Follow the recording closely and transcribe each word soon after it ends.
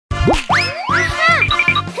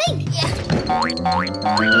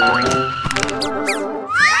Pica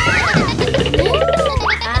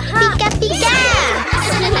Pica!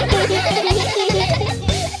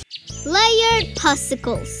 Layered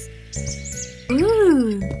popsicles.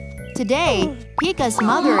 Ooh! Today, Pica's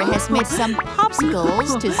mother has made some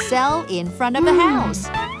popsicles to sell in front of the house.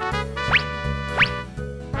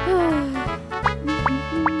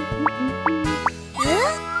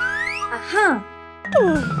 Huh?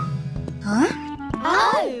 Oh!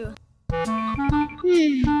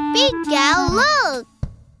 Pica, look!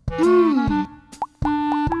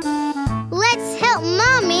 Let's help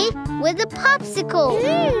Mommy with the popsicle.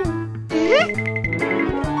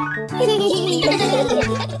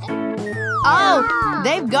 Oh,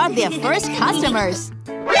 they've got their first customers.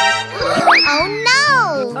 Oh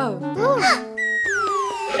no!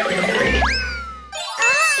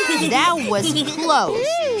 That was close.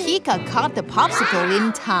 Pica caught the popsicle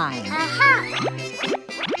in time.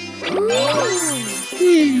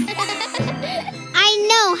 I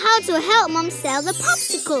know how to help Mom sell the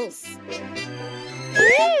popsicles.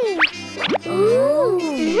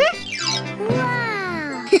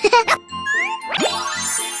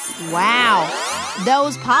 Wow!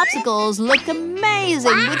 Those popsicles look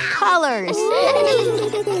amazing with colors.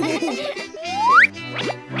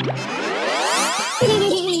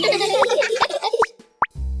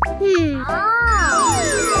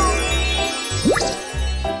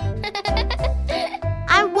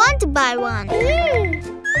 I want to buy one.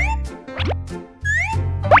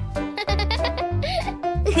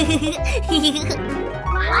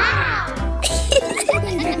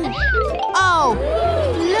 Oh,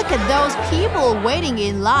 look at those people waiting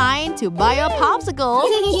in line to buy a popsicle.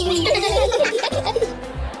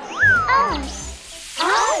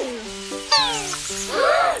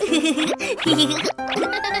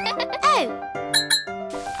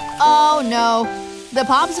 Oh no, the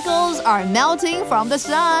popsicles are melting from the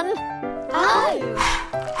sun.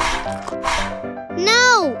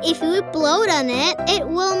 No, if we blow on it, it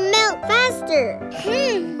will melt faster.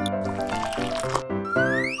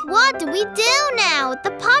 What do we do now?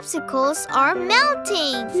 The popsicles are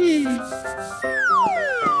melting.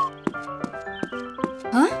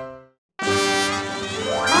 Huh?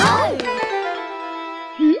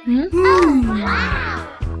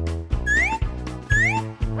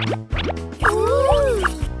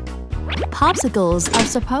 Popsicles are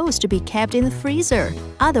supposed to be kept in the freezer.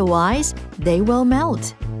 Otherwise, they will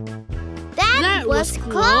melt. That was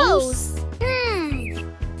close.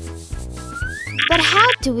 But how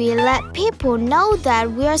do we let people know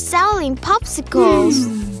that we are selling popsicles?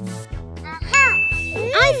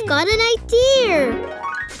 I've got an idea.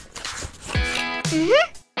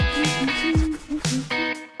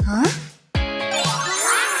 Huh?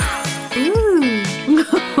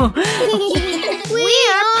 We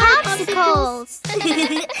are popsicles.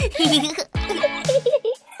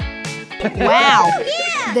 Wow,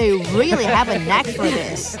 they really have a knack for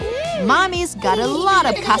this. Mommy's got a lot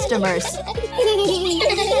of customers.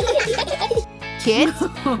 Kids,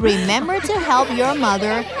 remember to help your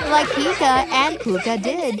mother like Pica and Puka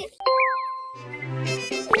did.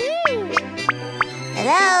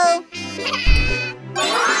 Hello.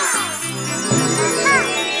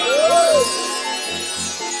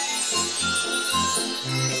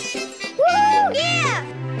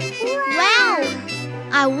 Wow!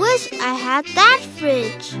 I wish I had that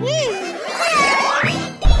fridge.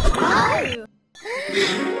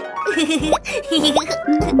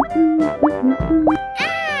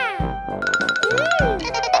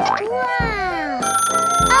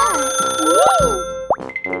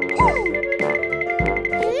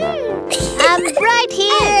 I'm right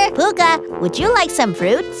here. Puka, would you like some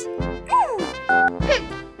fruits?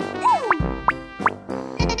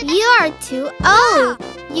 You're too old.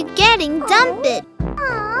 You're getting dumped.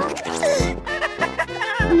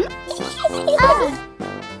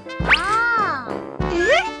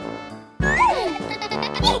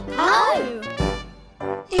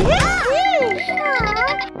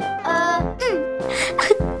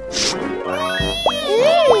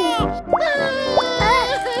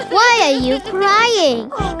 Why are you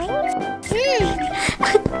crying?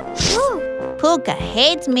 Puka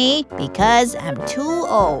hates me because I'm too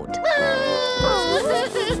old.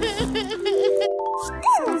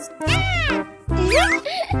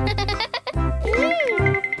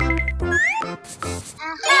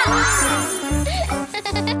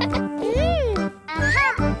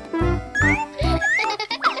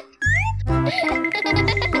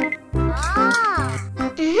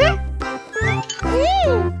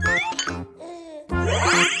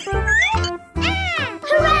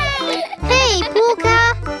 Hey, Puka!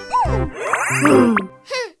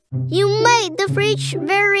 You made the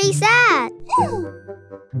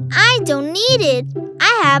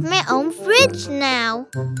have my own fridge now.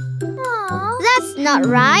 That's not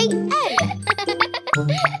right.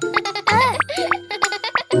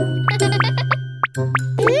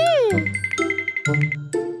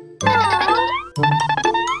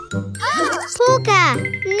 Puka,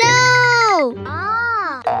 no!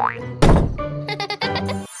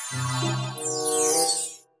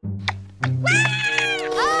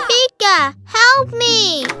 Pica, help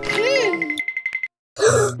me!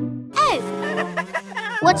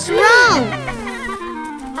 What's wrong?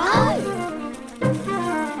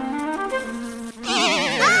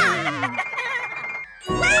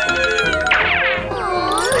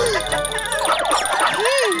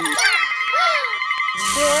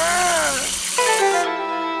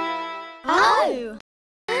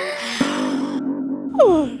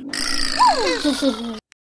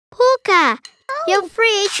 Puka, your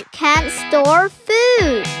fridge can't store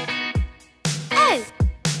food.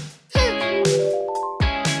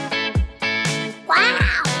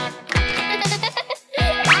 Wow!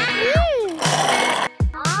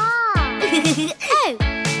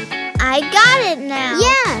 I got it now.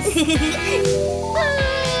 Yes.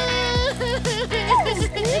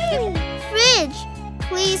 Fridge,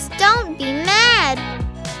 please don't be mad.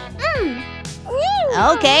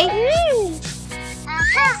 Okay.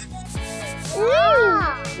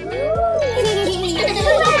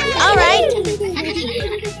 All right.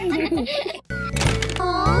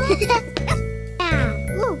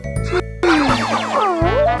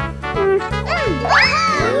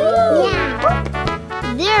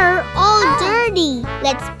 They're all dirty.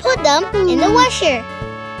 Let's put them in the washer.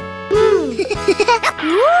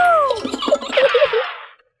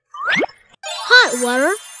 Hot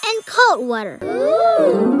water and cold water.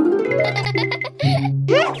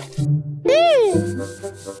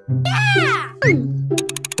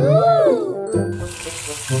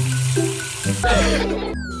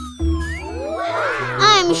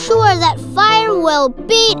 I'm sure that fire will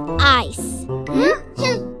beat ice.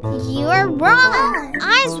 You are wrong.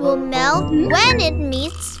 Ice will melt when it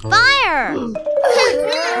meets fire.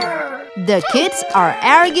 The kids are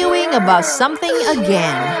arguing about something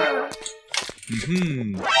again.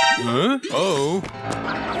 Huh? Oh.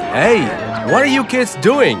 Hey, what are you kids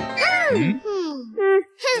doing?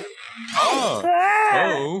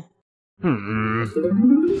 Oh.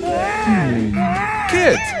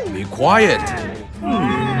 Kids, be quiet.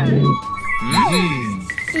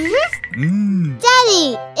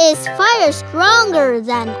 Daddy, is fire stronger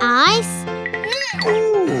than ice?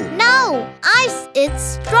 No, ice is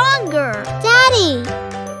stronger. Daddy.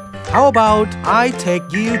 How about I take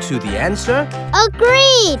you to the answer?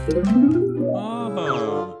 Agreed.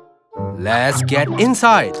 Let's get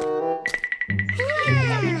inside.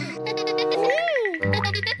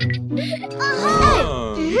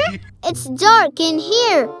 It's dark in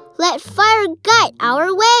here. Let fire guide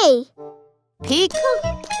our way. Pica.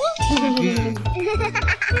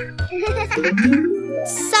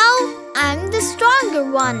 So, I'm the stronger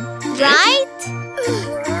one, right?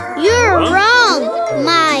 You're wrong.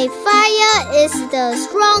 My fire is the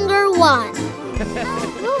stronger one.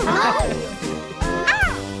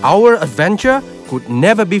 Our adventure could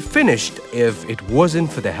never be finished if it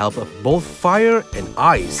wasn't for the help of both fire and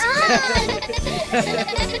ice.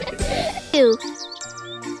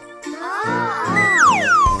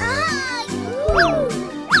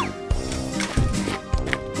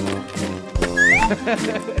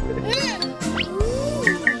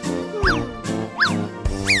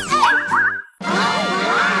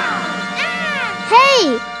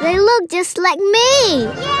 Hey, they look just like me.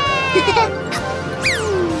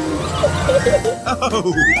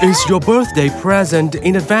 It's your birthday present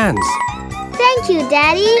in advance. Thank you,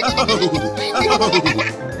 Daddy.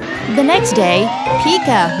 The next day,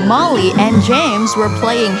 Pica, Molly, and James were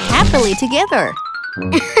playing happily together.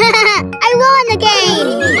 I won again.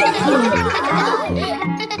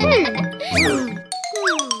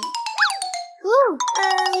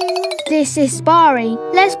 This is boring.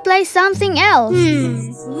 Let's play something else.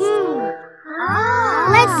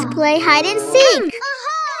 Let's play hide and seek.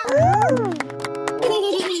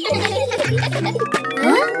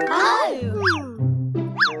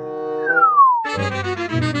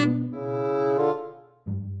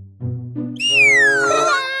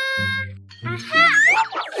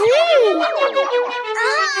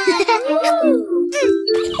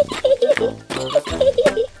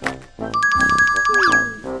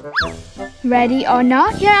 Ready or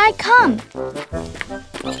not, here I come.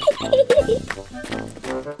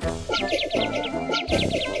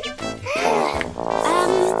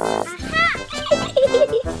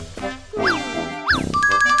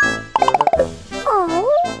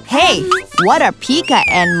 Hey, What are Pica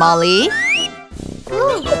and Molly?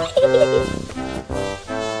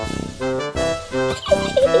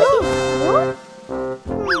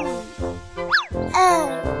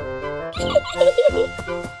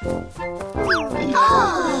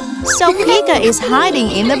 So Pica is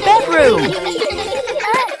hiding in the bedroom.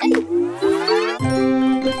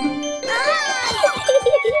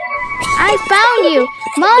 I found you,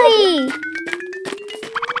 Molly!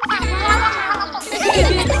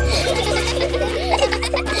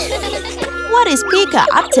 What is Pica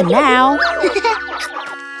up to now?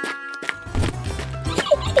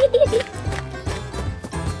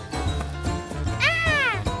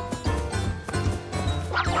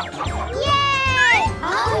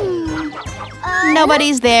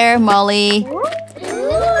 Nobody's there, Molly.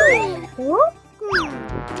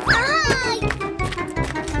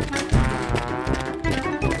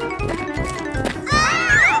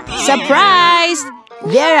 Surprise!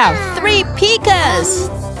 There are 3 Picas!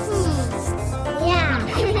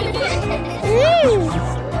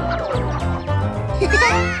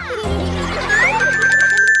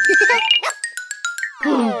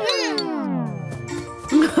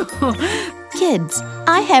 Kids,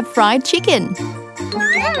 I have fried chicken.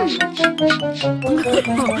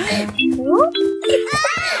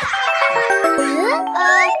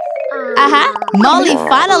 Molly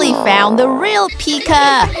finally found the real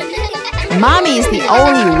Pica. Mommy is the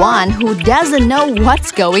only one who doesn't know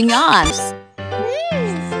what's going on.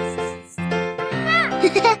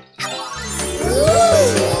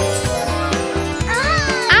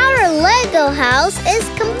 Our Lego house is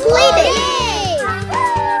completed.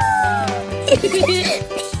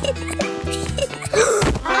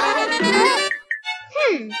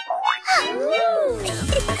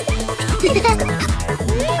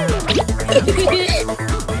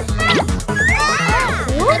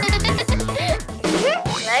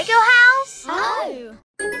 Lego house?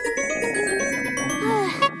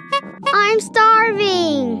 I'm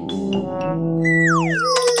starving.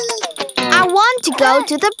 I want to go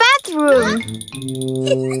to the bathroom.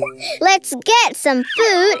 Let's get some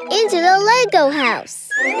food into the Lego house.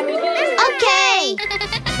 Okay.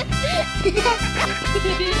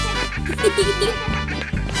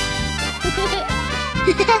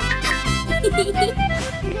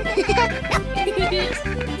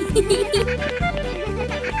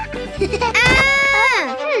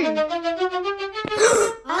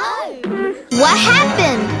 What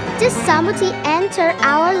happened? Did somebody enter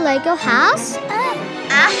our Lego house?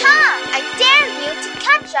 I dare you to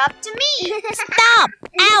catch up to me. Stop!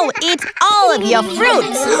 I'll eat all of your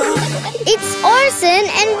fruits. It's Orson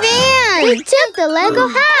and Van. We took the Lego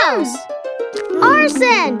house.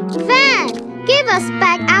 Orson, Van, give us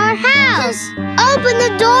back our house. Open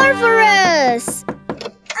the door for us.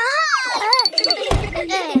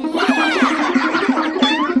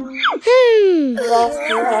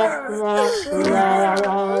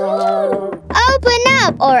 Open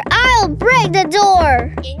up or I'll break the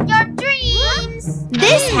door. In your dreams.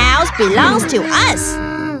 This house belongs to us.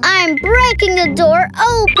 I'm breaking the door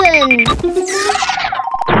open.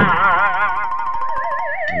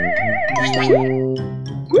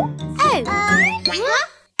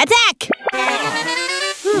 Attack!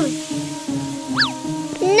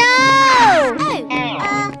 No!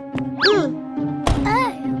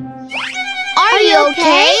 Are you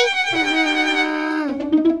okay?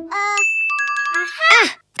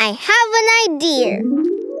 I have an idea.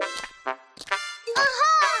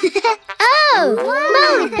 Oh,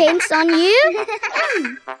 Molly paints on you?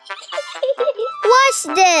 What's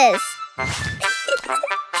this?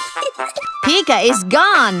 Pica is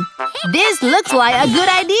gone. This looks like a good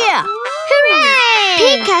idea. Hooray!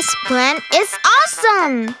 Pica's plan is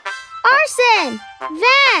awesome. Orson,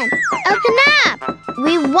 Van, open up.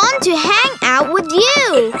 We want to hang out with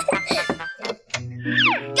you.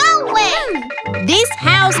 Go away. This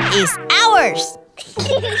house is ours.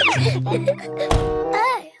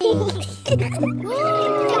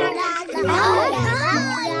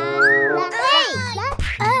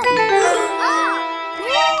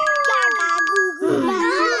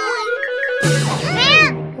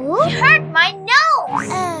 Van, you hurt my nose.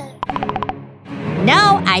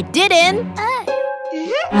 No, I didn't.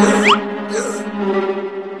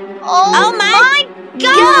 Oh my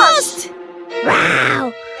gosh!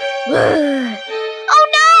 Wow! Oh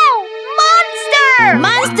no! Monster!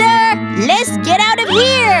 Monster! Let's get out of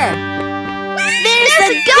here! There's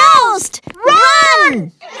a ghost!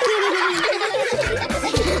 Run!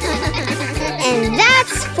 And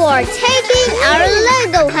that's for taking our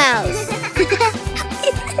Lego house.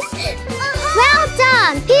 Well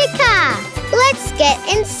done, Pica! Let's get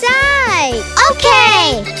inside.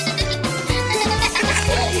 Okay!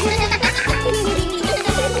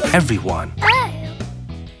 everyone.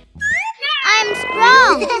 I'm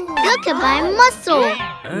strong. Look at my muscle.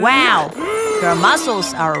 Wow, your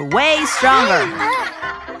muscles are way stronger.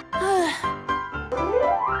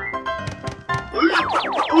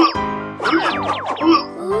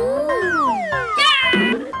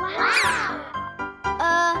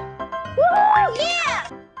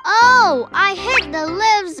 Oh, I hit the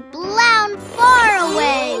leaves blown far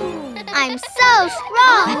away. I'm so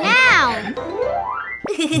strong now.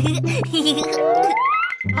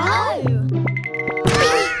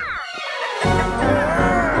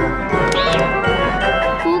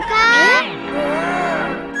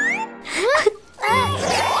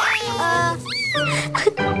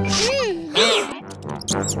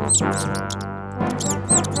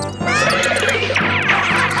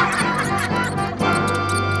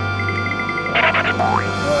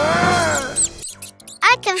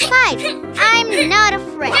 I can fight. I'm not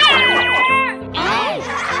afraid.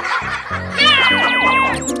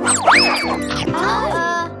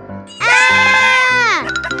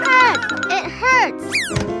 It hurts.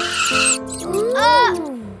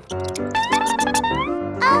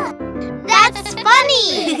 That's funny.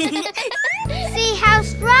 See how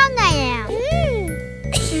strong I am.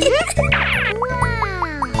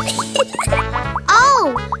 Oh,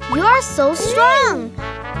 you're so strong.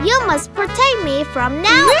 You must protect me from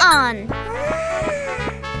now on.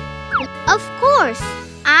 Of course,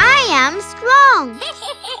 I am strong.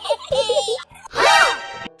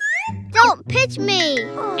 Don't pitch me.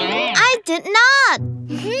 I did not.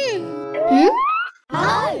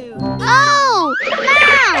 Oh,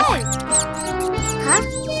 mouse! Huh?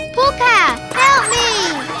 Puka, help me!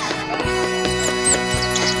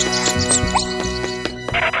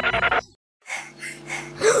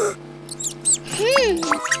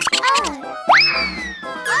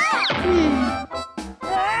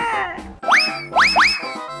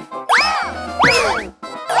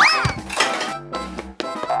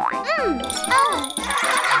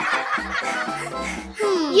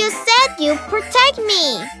 You said you protect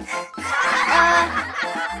me.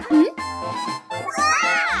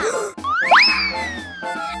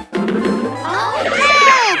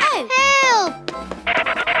 Help!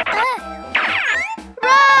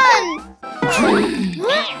 Run!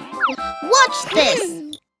 Watch this.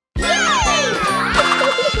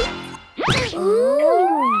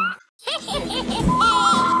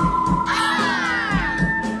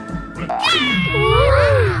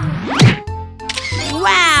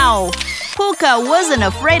 Wow, Puka wasn't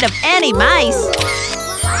afraid of any mice.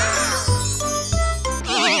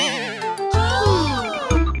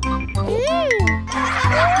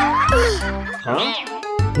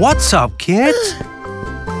 What's up, kids?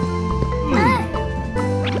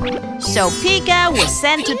 So Pica was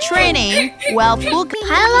sent to training while Puka...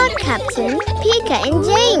 Pilot Captain Pica and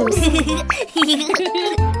James.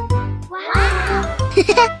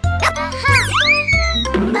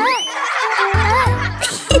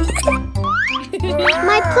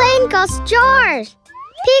 My plane got jars.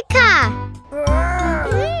 Pica!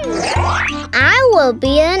 I will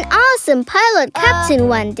be an awesome pilot captain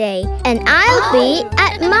one day, and I'll be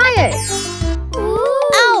admired.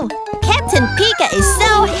 Oh, Captain Pica is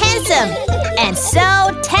so handsome and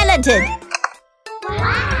so talented.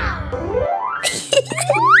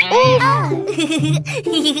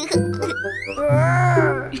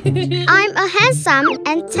 I'm a handsome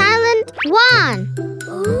and talented one.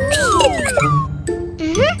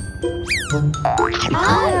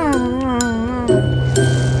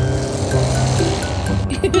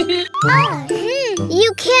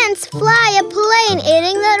 You can't fly a plane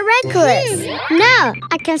eating the reckless. No,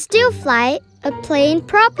 I can still fly a plane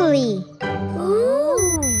properly.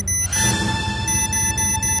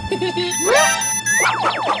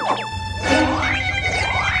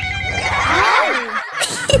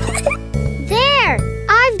 There!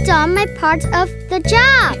 I've done my part of the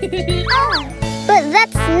job. But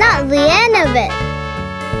that's not the end of it.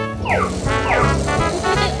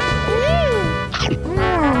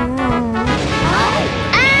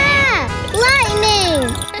 Lightning!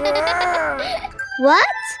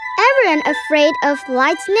 What? Everyone afraid of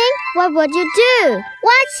lightning? What would you do?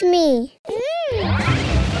 Watch me.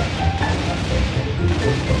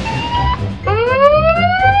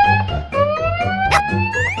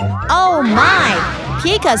 Oh my!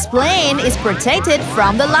 Pica's plane is protected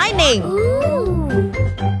from the lightning.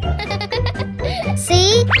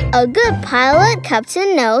 See? A good pilot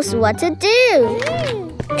captain knows what to do.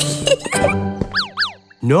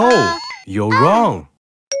 No, you're wrong.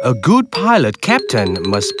 A good pilot captain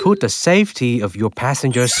must put the safety of your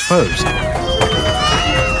passengers first.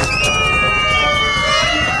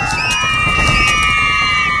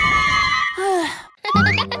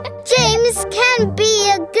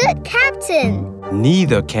 captain.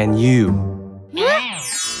 Neither can you. No.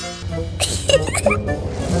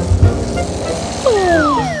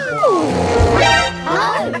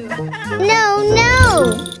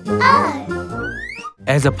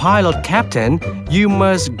 As a pilot captain, you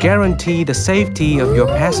must guarantee the safety of your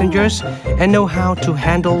passengers and know how to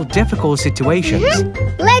handle difficult situations.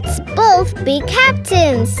 Let's both be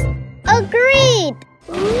captains. Agreed.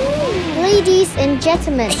 Ladies and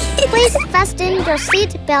gentlemen, please fasten your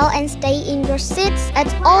seat belt and stay in your seats at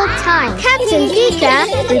all times. Captain Pica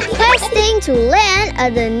requesting to land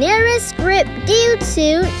at the nearest grip due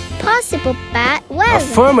to possible bad weather.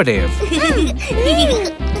 Affirmative.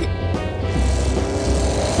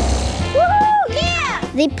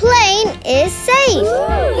 The plane is safe.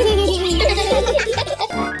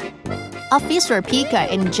 Officer Pica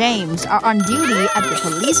and James are on duty at the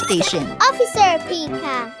police station. Officer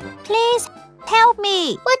Pica, Please help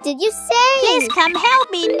me. what did you say? Please come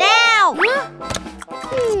help me now.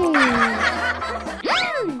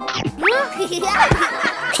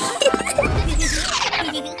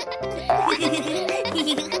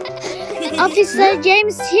 Officer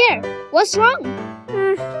James here. What's wrong?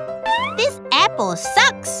 This apple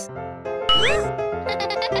sucks.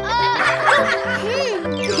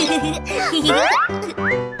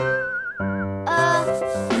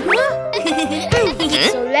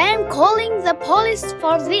 So I'm calling the police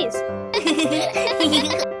for this.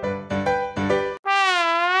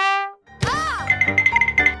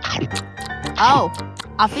 Oh,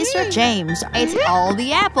 Officer James ate all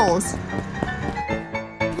the apples.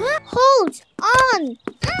 Hold on.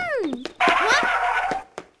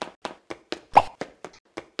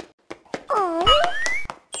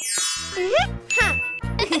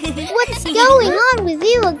 What's going on with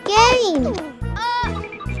you again?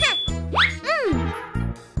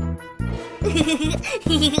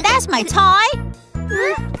 That's my toy.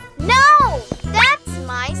 No, that's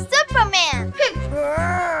my Superman.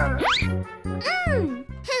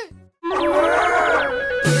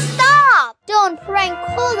 Stop! Don't prank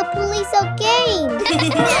call the police again.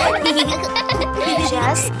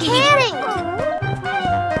 Just kidding.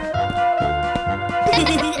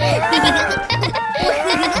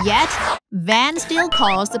 Yet, Van still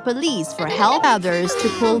calls the police for help others to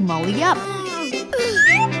pull Molly up.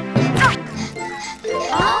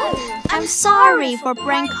 I'm sorry for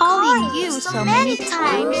prank calling you so many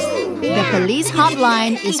times. The police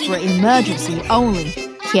hotline is for emergency only,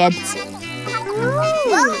 kids.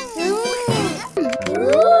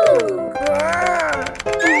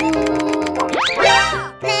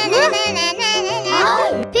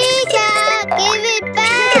 Pica, give it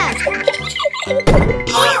back.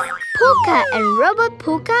 Puka and Robot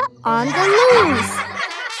Puka on the loose.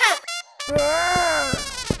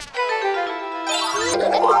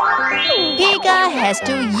 Pica has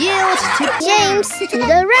to yield to James to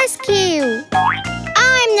the rescue.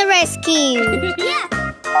 I'm the rescue.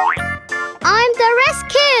 I'm the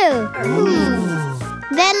rescue.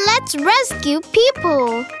 Then let's rescue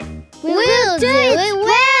people. We'll do it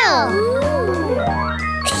well.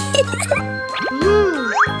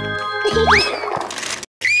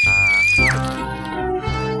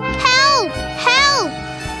 Help! Help!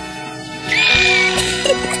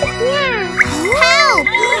 Help!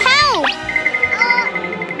 Help!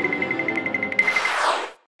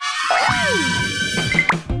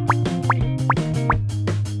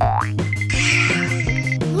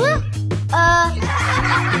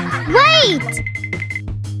 Wait!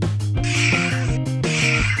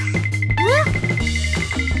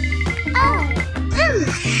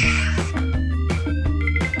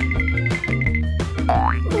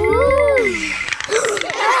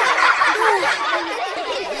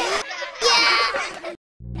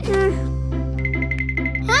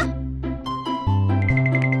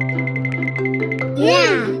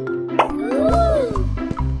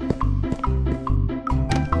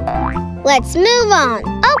 Let's move on.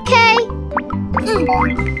 Okay.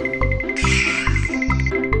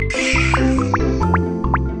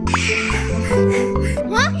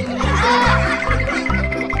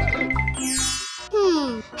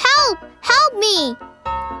 Help! Help me!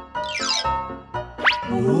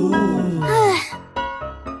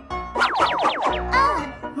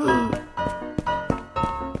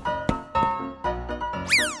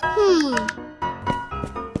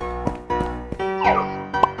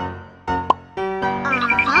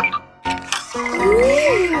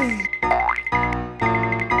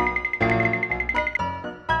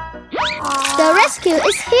 The rescue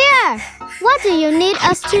is here. What do you need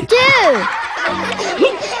us to do?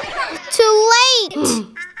 Too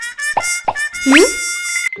late.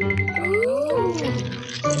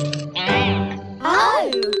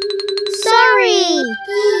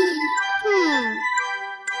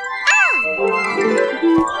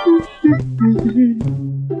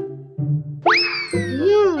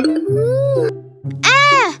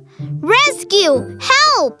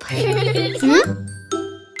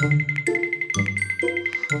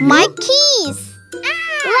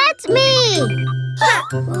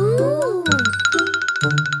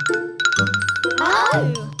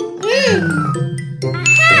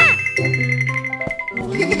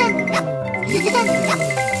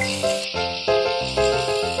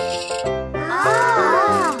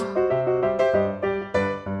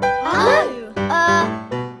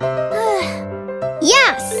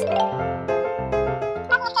 Yes.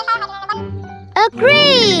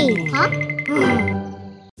 Agree. Huh?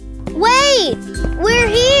 Wait, we're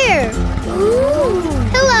here.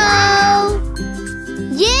 Hello.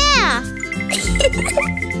 Yeah.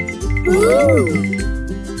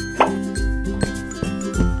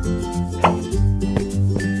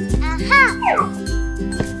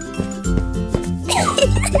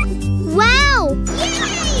 Wow.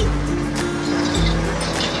 Yay!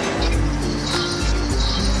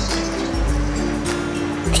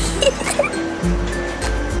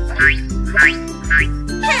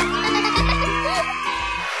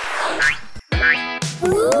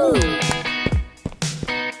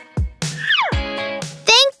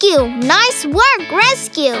 Thank you. Nice work,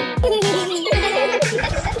 rescue.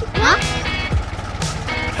 Huh?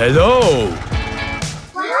 Hello.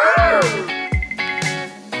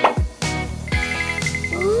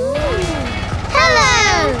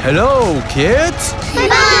 Hello. Hello, kids.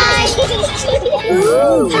 Bye.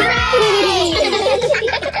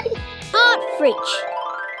 Hot fridge.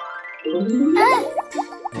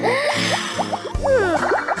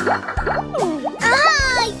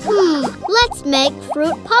 Let's make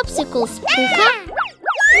fruit popsicles, Pica.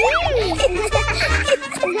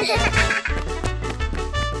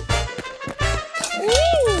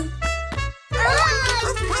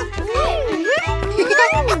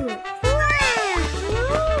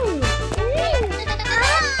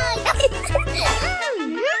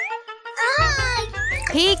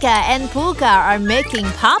 Pica and Puka are making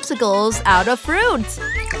popsicles out of fruit.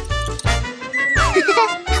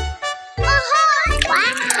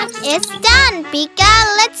 It's done, Pica.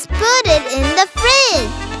 Let's put it in the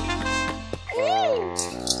fridge.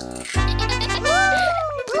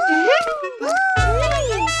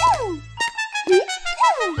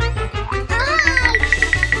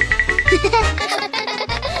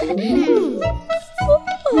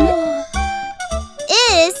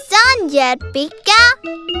 It is done yet, Pica?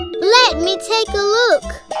 Let me take a look.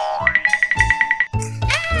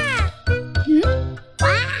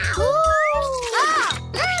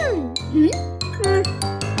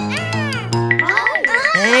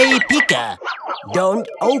 Hey, Pica! Don't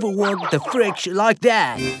overwork the fridge like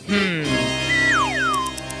that.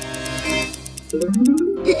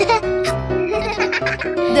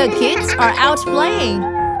 The kids are out playing,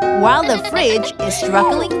 while the fridge is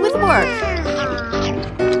struggling with work.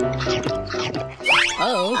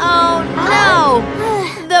 Oh no!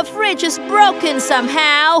 The fridge is broken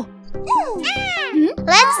somehow.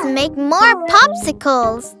 Let's make more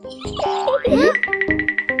popsicles.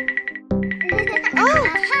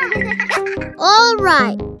 All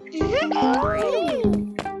right.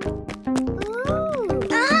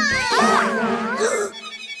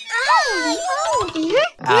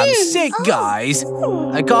 I'm sick, guys.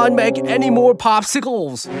 I can't make any more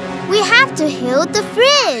popsicles. We have to heal the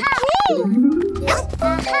fridge.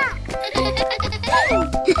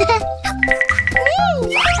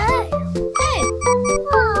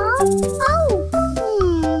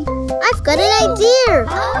 I've got an idea.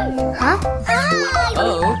 Huh?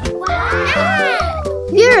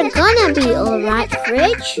 You're gonna be all right,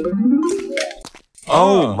 fridge.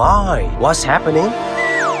 Oh my, what's happening?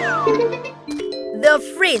 The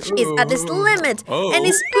fridge is at its limit and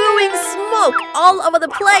is spewing smoke all over the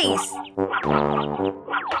place.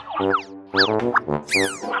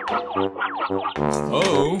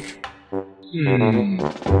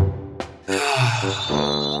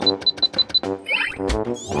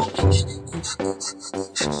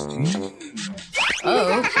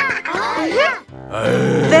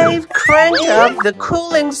 They've cranked up the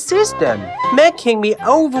cooling system, making me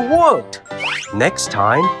overworked. Next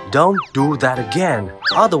time, don't do that again.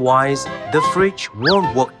 Otherwise, the fridge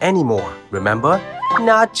won't work anymore. Remember?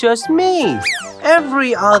 Not just me.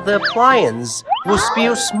 Every other appliance will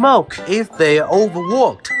spew smoke if they're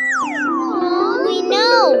overworked. We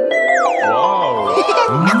know.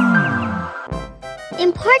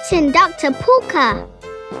 Important, Dr. Puka.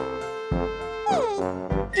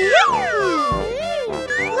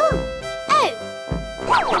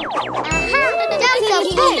 Dr.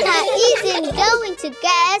 Puka isn't going to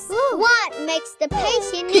guess what makes the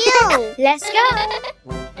patient ill. Let's go.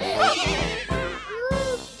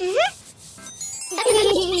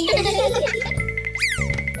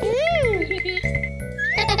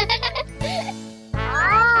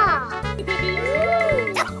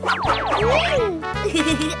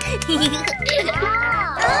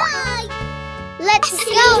 Let's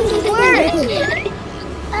go to work.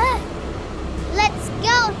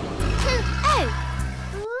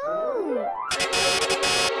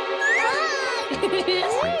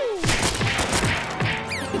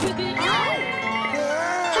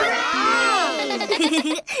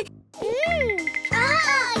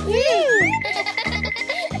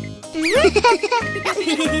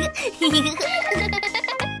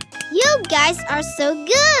 You guys are so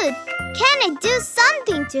good. Can I do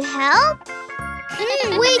something to help?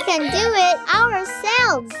 We can do it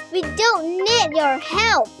ourselves. We don't need your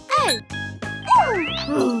help.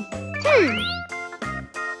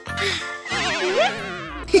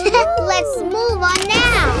 Let's move on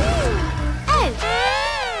now.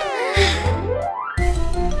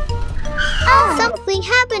 Something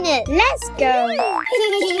happened. Let's go.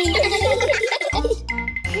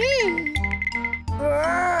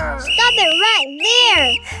 Stop it right there.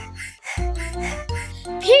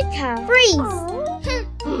 Pica, Freeze.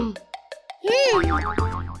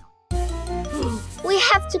 We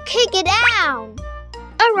have to kick it out.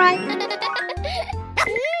 all right.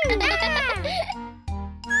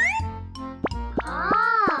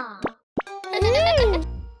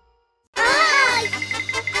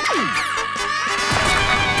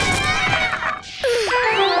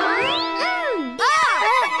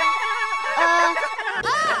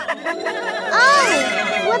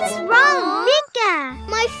 What's wrong, Pica?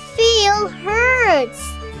 My heel hurts.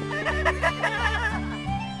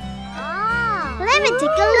 Let me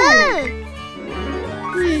take a look.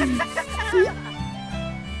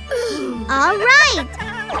 All right.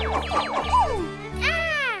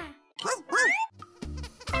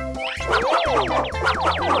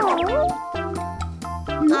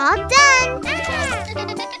 All done.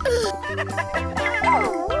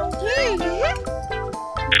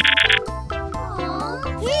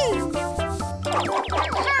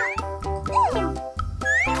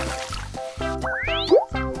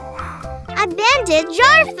 I bandaged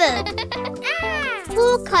your foot.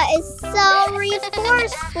 Pica is so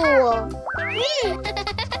resourceful.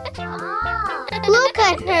 Look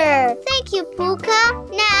at her. Thank you, Pica.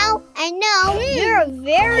 Now I know you're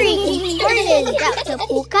very important, Dr.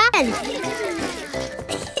 Pica.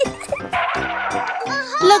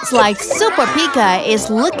 Looks like Super Pica is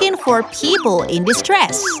looking for people in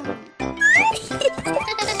distress.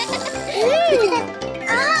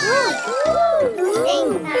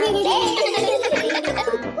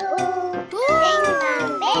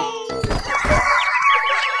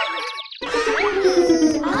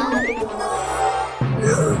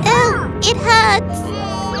 It hurts.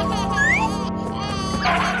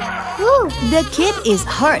 The kid is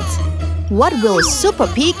hurt. What will Super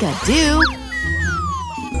Pica do?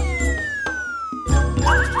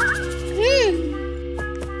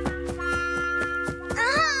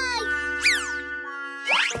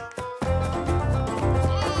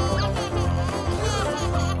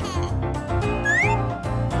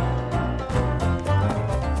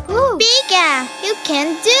 Pica, you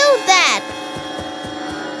can do that.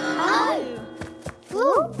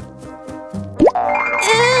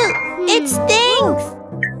 It stinks.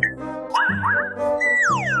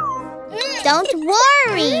 Don't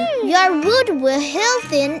worry, your wound will heal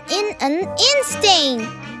in an instant.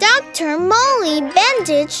 Dr. Molly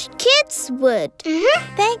bandaged kids' wood.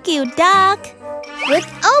 Thank you, Doc. With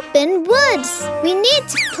open wounds, we need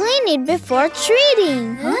to clean it before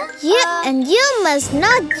treating. You must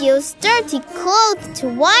not use dirty clothes to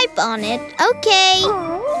wipe on it, okay?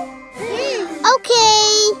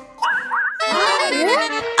 Okay.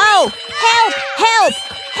 Oh, help! Help!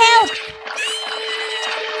 Help!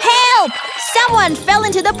 Help! Someone fell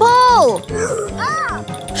into the pool!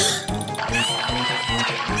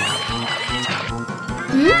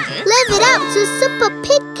 Live it up to Super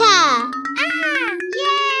Pica!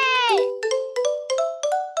 Yay!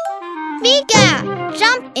 Pica,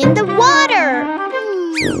 jump in the water!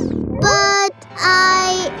 But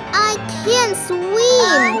I can't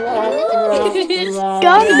swim.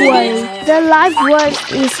 Don't worry, the lifeguard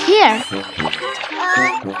is here.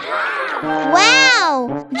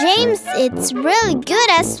 Wow! James is really good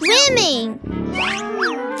at swimming.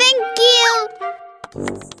 Thank you!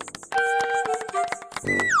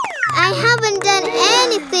 I haven't done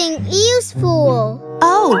anything useful.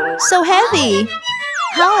 Oh, so heavy.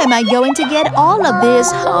 How am I going to get all of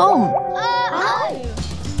this home?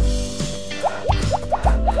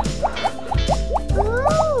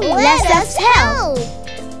 Let us help.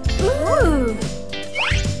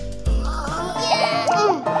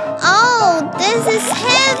 Oh, this is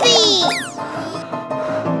heavy.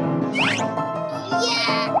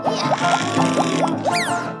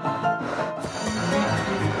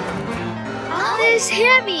 This is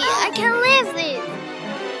heavy. I can lift it.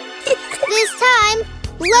 This time,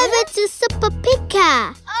 leave it to Super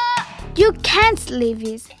Pica. You can't leave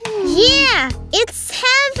it. Yeah, it's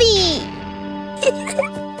heavy.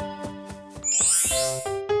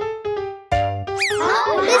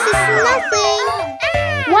 This is nothing.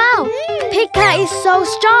 Pica is so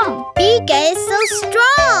strong. Pica is so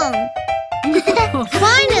strong.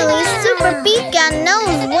 Finally, Super Pica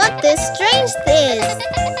knows what this strength is.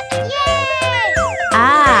 Yay!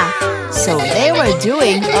 Ah, so they were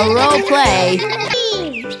doing a role play.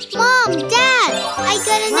 Mom, Dad, I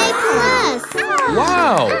got an A+.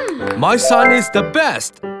 Wow! My son is the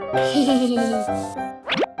best.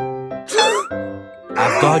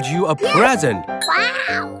 I've got you a present.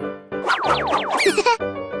 Wow!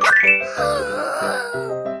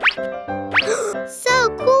 So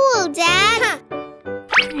cool, Dad.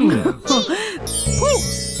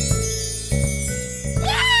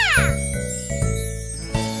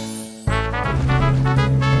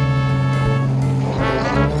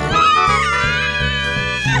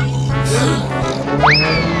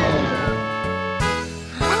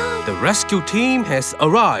 The rescue team has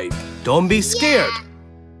arrived. Don't be scared.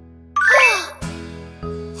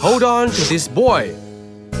 Hold on to this boy.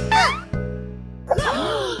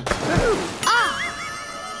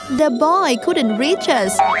 The boy couldn't reach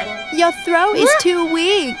us. Your throw is too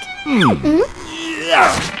weak.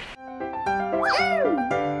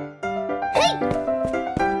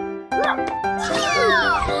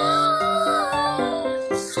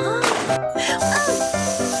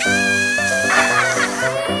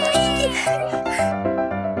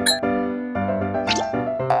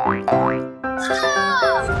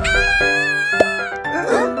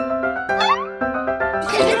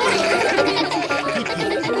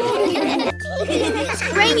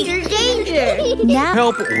 Stranger danger. Now,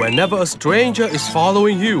 Help whenever a stranger is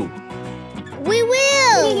following you. We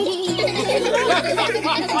will.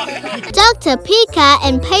 Dr. Pica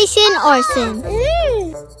and patient Orson.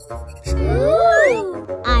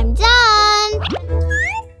 I'm done.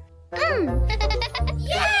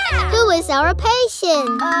 Who is our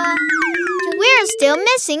patient? We're still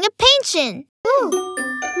missing a patient. Who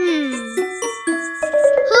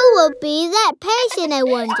will be that patient, I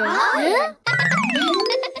wonder?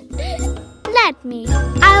 Let me.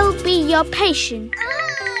 I'll be your patient.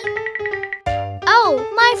 Oh,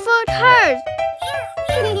 my foot hurts.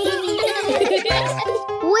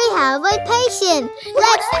 We have a patient.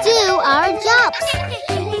 Let's do our jobs.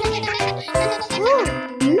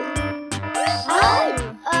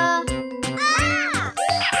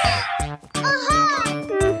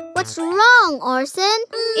 What's wrong, Orson?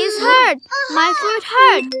 It's hurt. My foot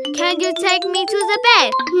hurt. Can you take me to the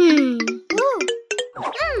bed?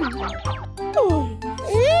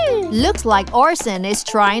 looks like Orson is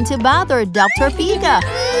trying to bother Dr. Pica.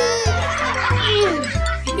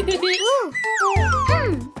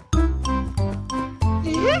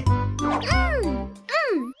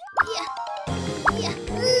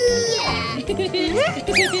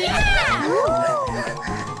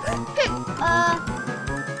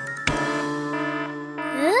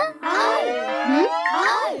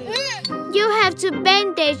 You have to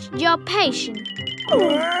bandage your patient.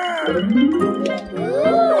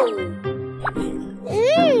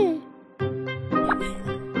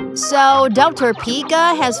 So Dr.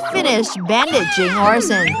 Pica has finished bandaging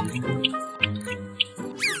Orson.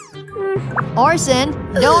 Orson,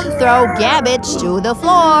 don't throw garbage to the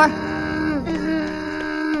floor.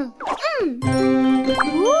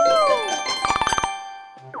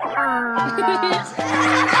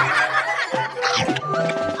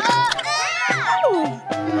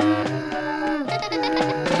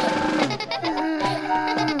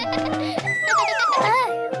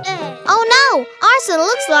 Oh no! Orson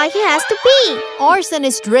looks like he has to pee. Orson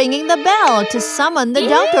is ringing the bell to summon the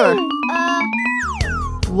doctor.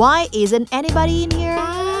 Why isn't anybody in here?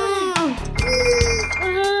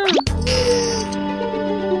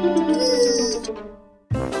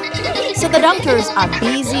 So the doctors are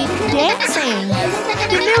busy dancing.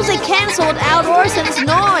 The music cancelled out Orson's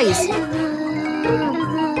noise.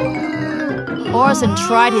 Orson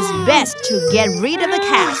tried his best to get rid of the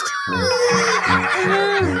cast.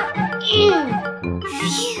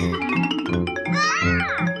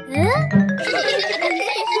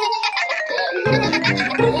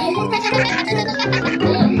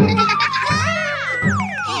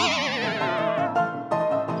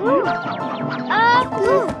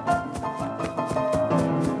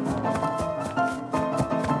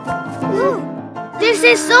 This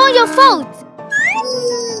is all your fault.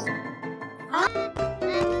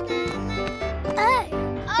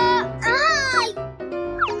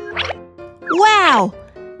 Wow!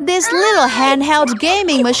 This little handheld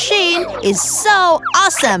gaming machine is so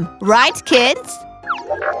awesome, right, kids?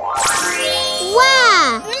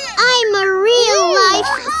 Wow! I'm a real-life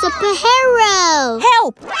superhero.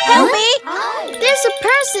 Help! Help me! There's a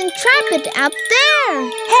person trapped up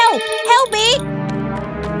there. Help! Help me!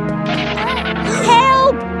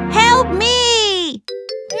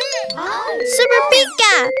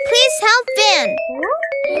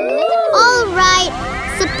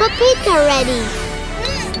 Super Pica ready.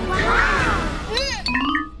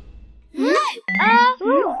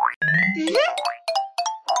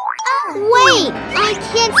 Wait, I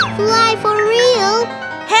can't fly for real.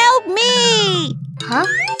 Help me! Huh?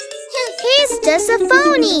 He's just a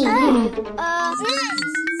phony.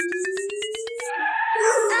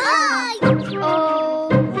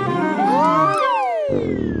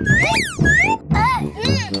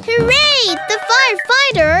 Hooray! The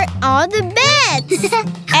firefighter are the best.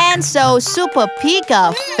 And so Super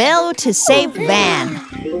Pica failed to save Van.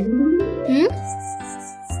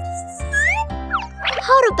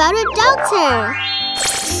 How about a doctor?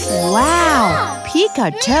 Wow!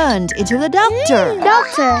 Pica turned into the doctor.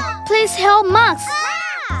 Doctor, please help Max.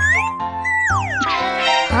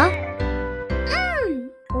 Huh?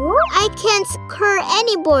 I can't cure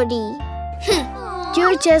anybody.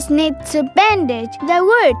 You just need to bandage the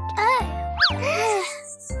wound.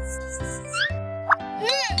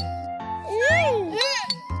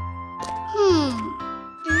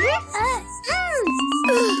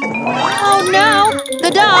 Oh no!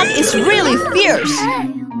 The dog is really fierce.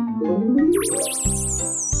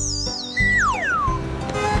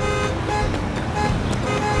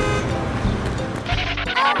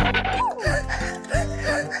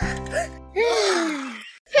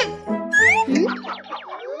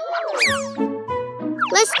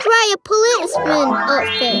 Let's try a policeman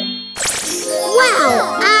outfit.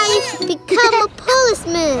 Wow, I've become a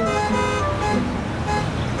policeman.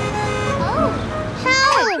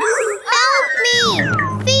 Help! Help me!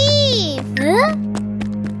 Thief!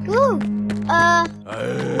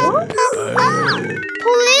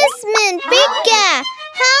 Policeman Pica!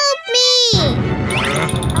 Help me!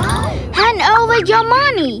 Hand over your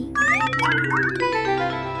money.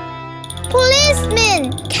 Policeman,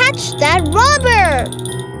 catch that robber!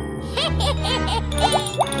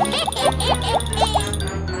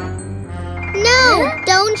 No,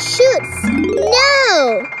 don't shoot!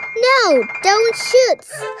 No! No, don't shoot!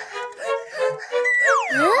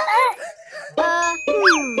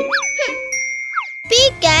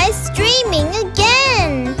 Big guy's streaming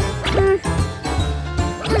again!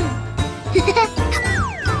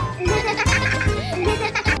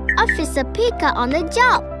 Officer Pica on the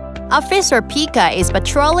job. Officer Pica is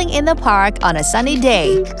patrolling in the park on a sunny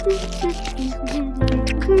day.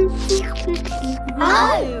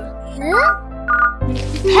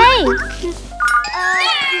 Hey!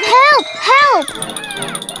 Help! Help!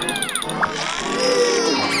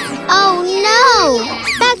 Oh no!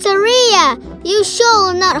 Bacteria! You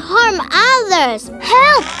shall not harm others!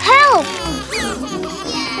 Help! Help!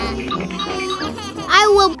 I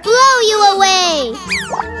will blow you away!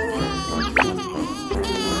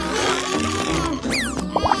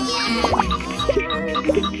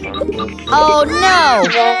 Oh no!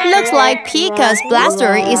 Looks like Pica's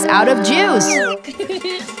blaster is out of juice.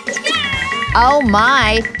 Oh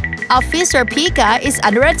my! Officer Pica is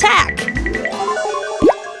under attack.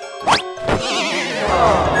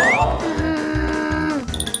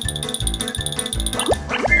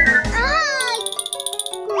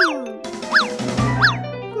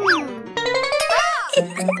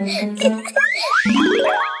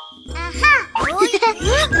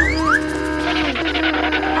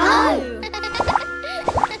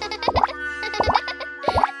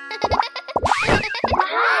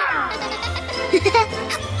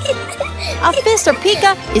 Officer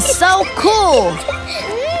Pica is so cool.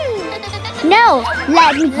 No,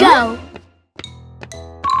 let me go.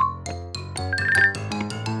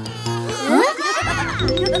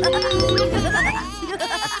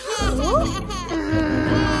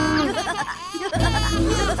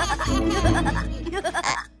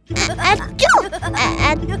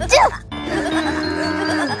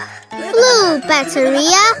 Blue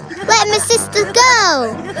bacteria, let my sister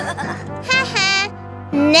go.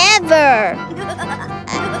 Never.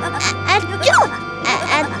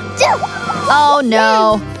 Oh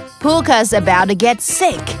no! Puka's about to get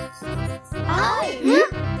sick.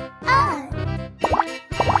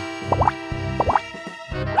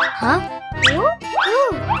 Huh?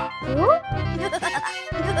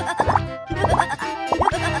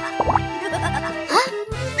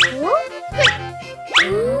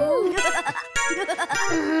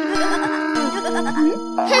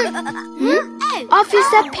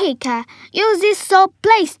 Officer Pica, use this soap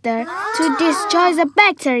plaster to destroy the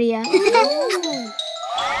bacteria.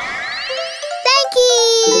 Thank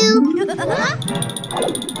you!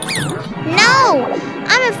 No!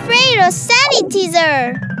 I'm afraid of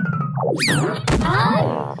sanitizer!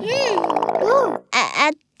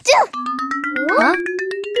 Huh?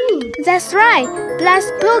 That's right.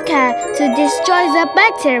 Blast Pica to destroy the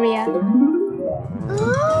bacteria.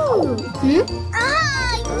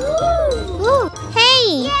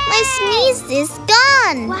 My sneeze is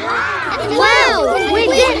gone. Wow, we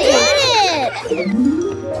did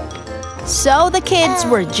it! So the kids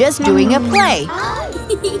were just doing a play.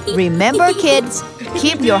 Remember, kids,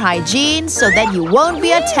 keep your hygiene so that you won't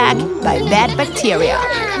be attacked by bad bacteria.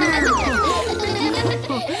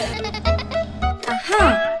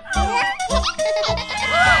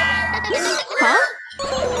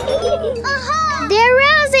 They're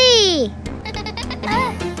Rosie!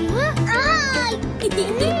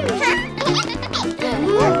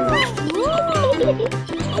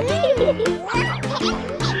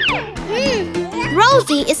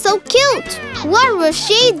 Rosie is so cute. What will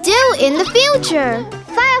she do in the future?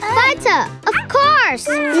 Firefighter, of course.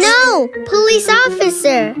 No, police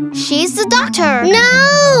officer. She's the doctor.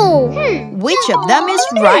 No. Which of them is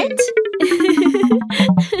right?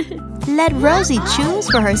 Let Rosie choose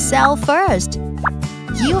for herself first.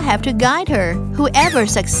 You have to guide her. Whoever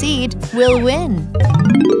succeeds will win.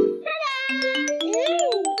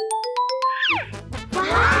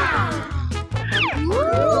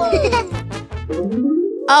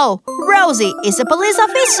 Oh, Rosie is a police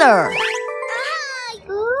officer.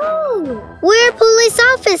 We're police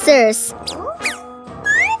officers.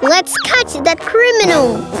 Let's catch that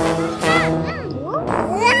criminal.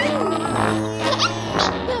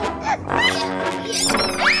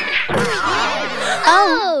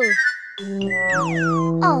 Oh.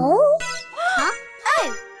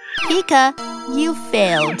 Pica, you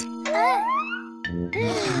failed.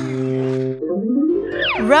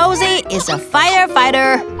 Rosie is a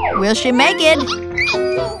firefighter. Will she make it?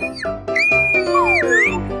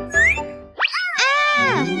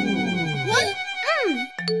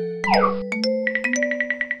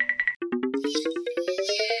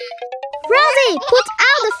 Rosie, put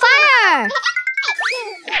out the fire!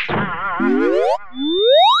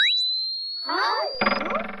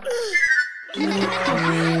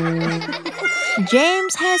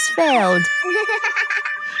 James has failed.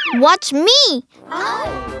 Watch me!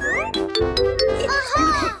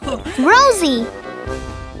 Rosie!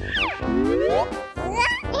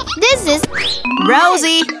 This is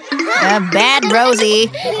Rosie! A bad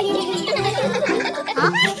Rosie!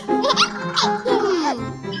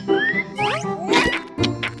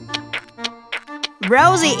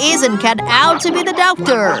 Rosie isn't cut out to be the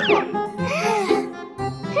doctor.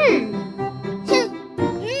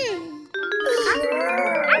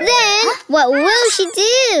 Then, what will she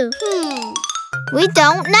do? We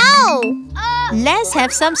don't know. Let's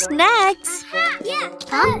have some snacks.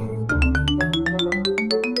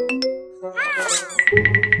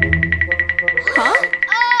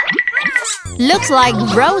 Looks like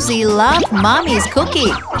Rosie loved Mommy's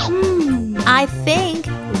cookie. I think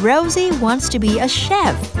Rosie wants to be a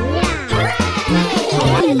chef.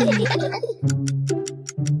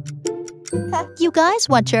 You guys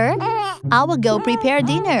watch her. I will go prepare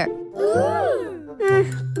dinner.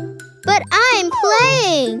 But I'm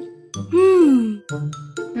playing.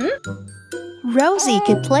 Rosie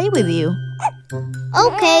could play with you.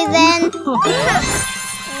 Okay then.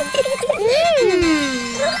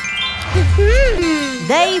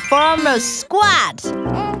 They form a squad.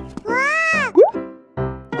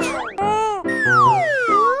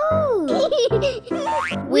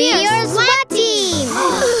 We are SWAT team.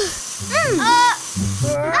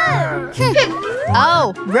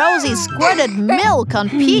 Oh, Rosie squirted milk on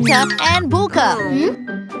Pica and Buka.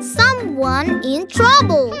 Someone in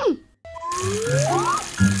trouble.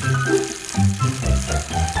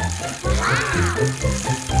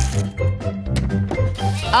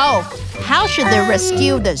 Oh, how should they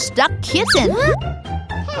rescue the stuck kitten?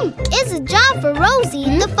 It's a job for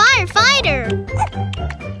Rosie, the firefighter.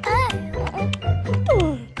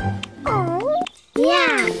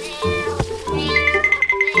 Yeah.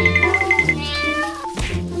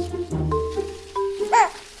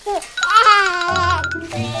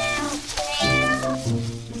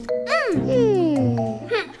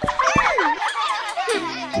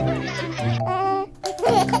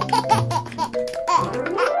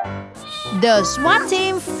 The SWAT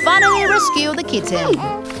team finally rescued the kitten.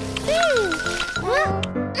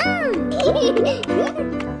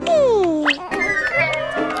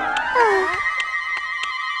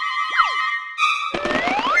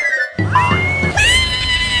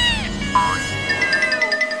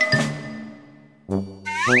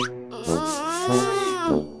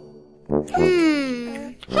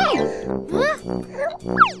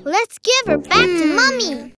 Let's give her back to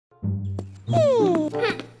Mommy.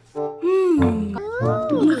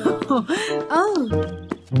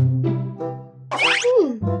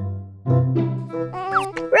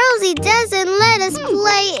 Rosie doesn't let us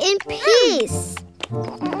play in peace.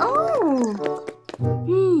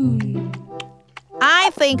 I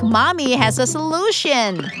think Mommy has a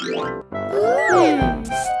solution.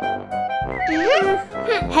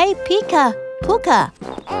 Hey, Pica, Puca.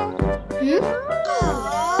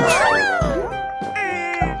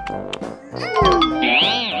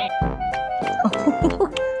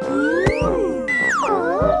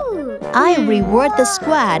 I reward the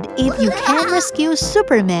squad if you can rescue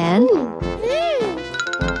Superman.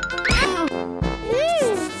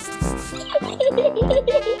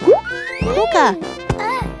 Puca,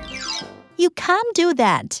 you can't do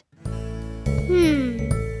that.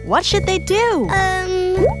 What should they do?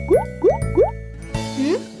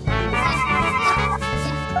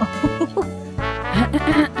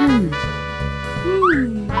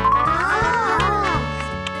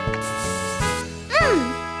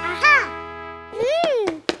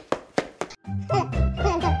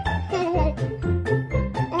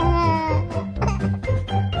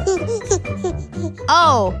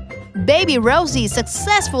 Oh, baby Rosie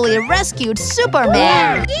successfully rescued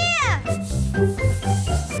Superman.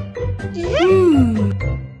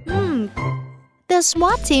 The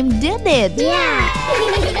SWAT team did it.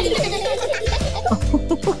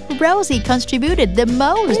 Rosie contributed the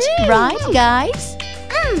most, right, guys?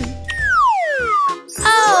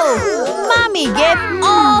 Oh, Mommy gave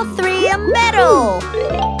all three a medal.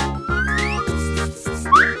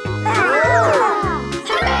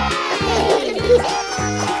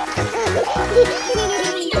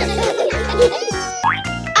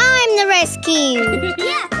 I'm the rescue.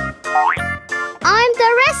 I'm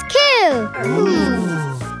the rescue.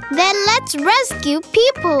 Then let's rescue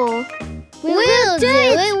people. We'll do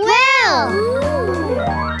it well.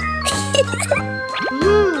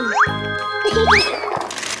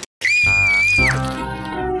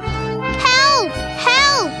 Help!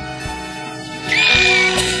 Help!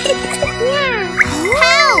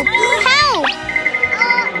 Help! Help!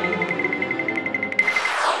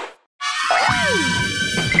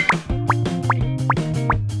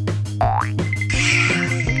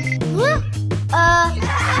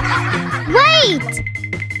 Wait!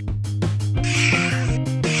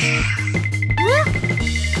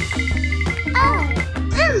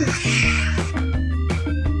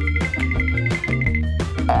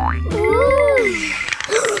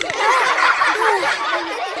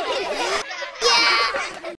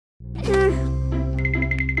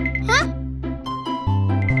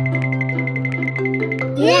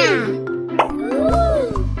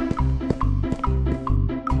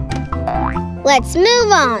 Let's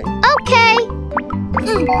move on. Okay.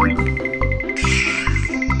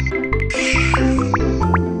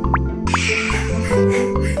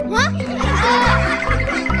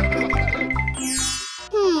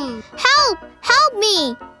 Help! Help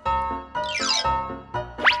me!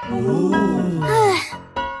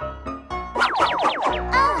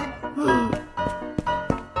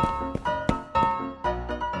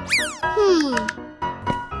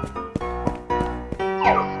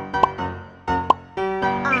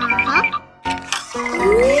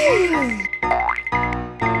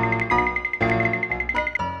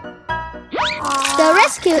 The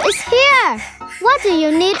rescue is here. What do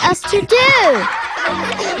you need us to do?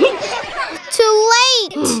 Too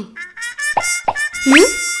late.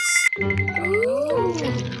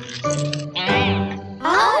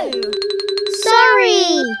 Sorry.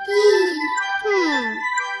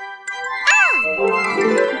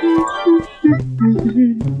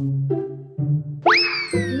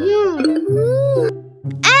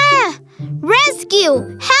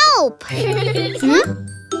 Rescue! Help!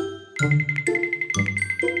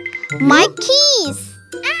 My keys!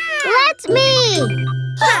 Let me!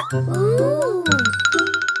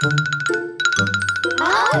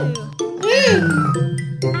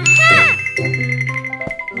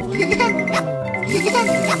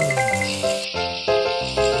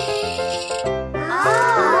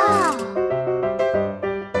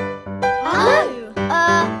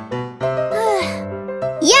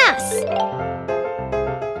 Yes!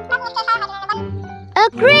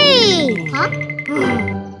 Agree!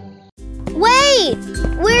 Wait!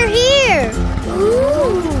 We're here!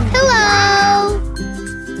 Hello!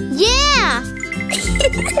 Yeah!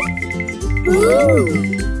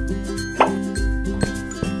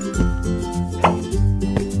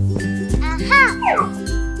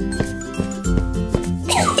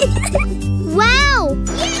 Wow!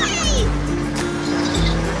 Yay!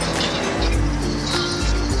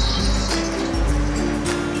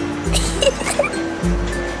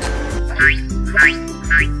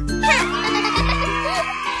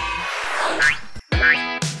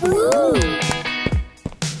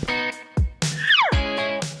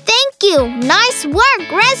 Thank you! Nice work,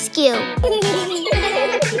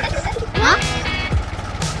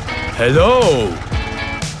 Hello.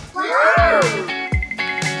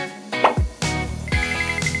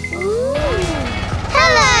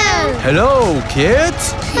 Hello! Hello,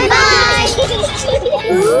 kids. Bye!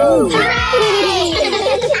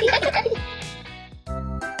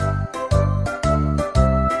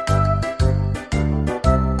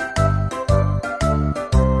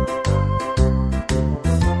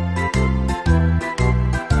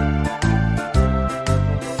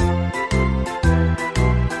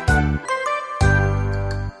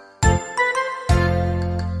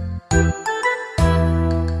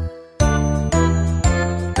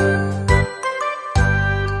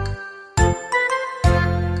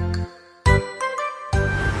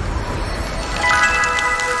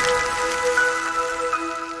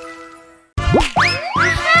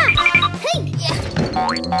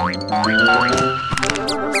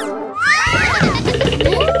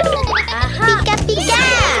 Pica Pica!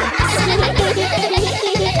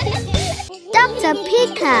 Dr.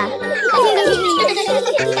 Pica!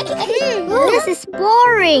 This is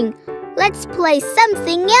boring. Let's play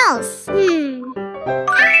something else.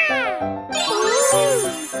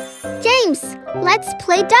 James, let's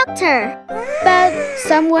play doctor. But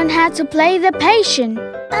someone had to play the patient.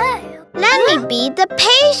 Let me be the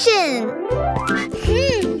patient.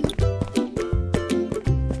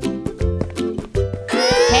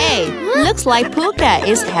 Hey, looks like Puka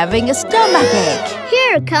is having a stomachache.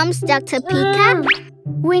 Here comes Dr. Pica.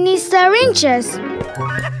 We need syringes. No,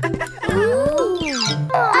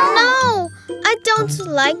 I don't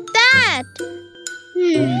like that.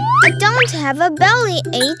 I don't have a belly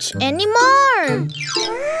ache anymore.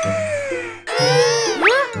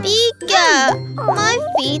 Pica, my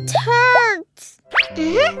feet hurt.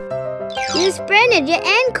 You sprained your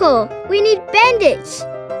ankle. We need bandage.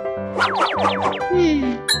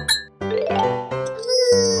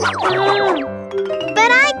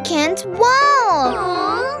 But I can't walk.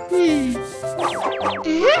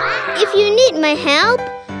 If you need my help,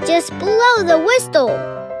 just blow the whistle.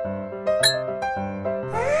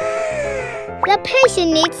 The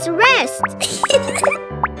patient needs rest.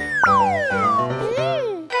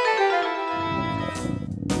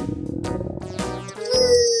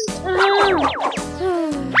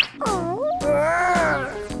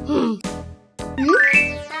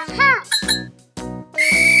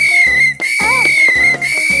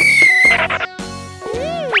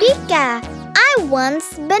 Pica, I want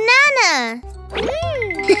banana.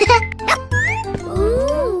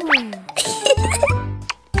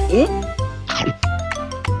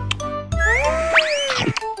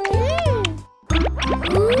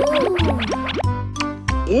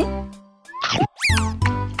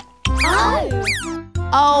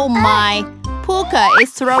 Oh my, Puka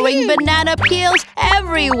is throwing banana peels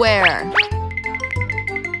everywhere.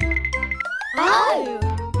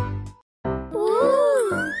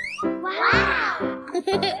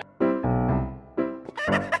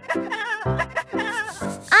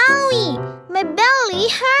 Owie, my belly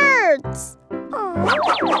hurts.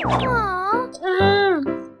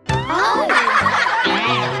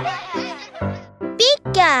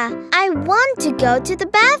 Pica, I want to go to the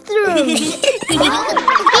bathroom.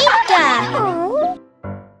 Pica.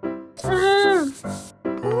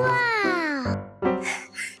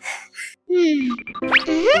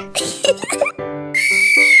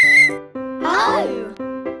 Wow.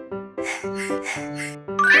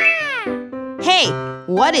 Hey,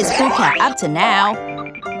 what is Puka up to now?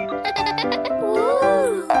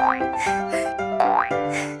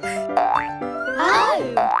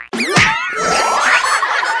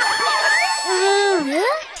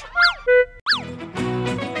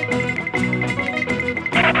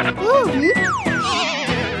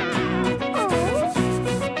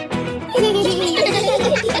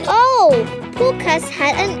 Oh, Puka's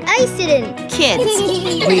had an accident. Kids,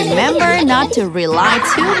 remember not to rely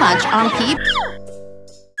too much on people.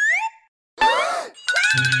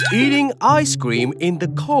 Eating ice cream in the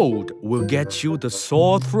cold will get you the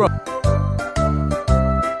sore throat.